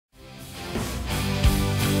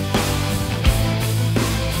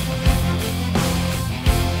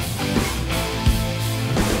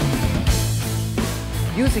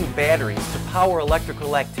using batteries to power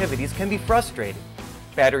electrical activities can be frustrating.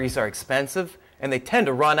 Batteries are expensive, and they tend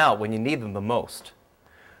to run out when you need them the most.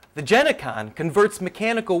 The Genecon converts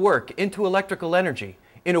mechanical work into electrical energy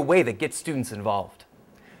in a way that gets students involved.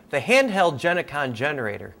 The handheld Genecon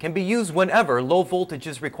generator can be used whenever low voltage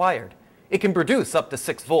is required. It can produce up to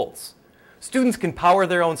 6 volts. Students can power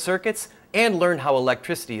their own circuits and learn how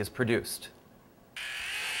electricity is produced.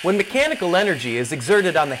 When mechanical energy is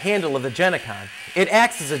exerted on the handle of the Genecon, it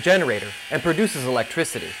acts as a generator and produces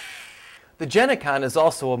electricity. The Genecon is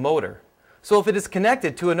also a motor, so if it is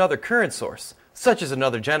connected to another current source, such as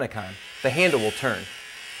another Genecon, the handle will turn.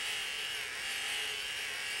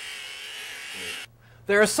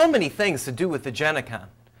 There are so many things to do with the Genecon.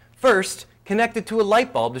 First, connect it to a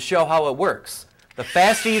light bulb to show how it works. The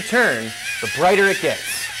faster you turn, the brighter it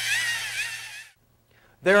gets.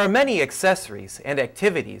 There are many accessories and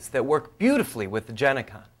activities that work beautifully with the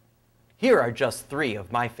Genecon. Here are just 3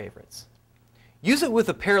 of my favorites. Use it with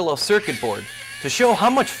a parallel circuit board to show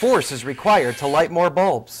how much force is required to light more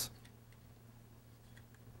bulbs.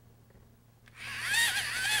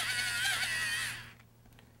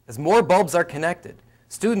 As more bulbs are connected,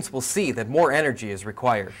 students will see that more energy is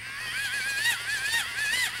required.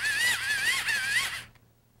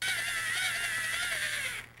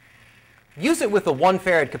 Use it with a 1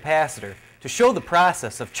 farad capacitor to show the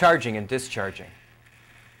process of charging and discharging.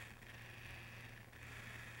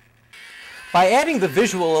 By adding the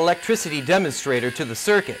visual electricity demonstrator to the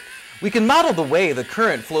circuit, we can model the way the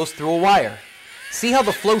current flows through a wire. See how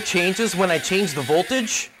the flow changes when I change the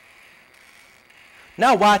voltage?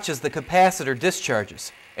 Now watch as the capacitor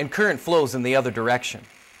discharges and current flows in the other direction.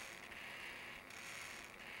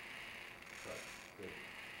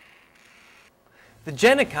 The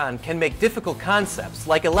Genecon can make difficult concepts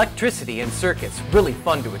like electricity and circuits really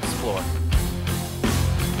fun to explore.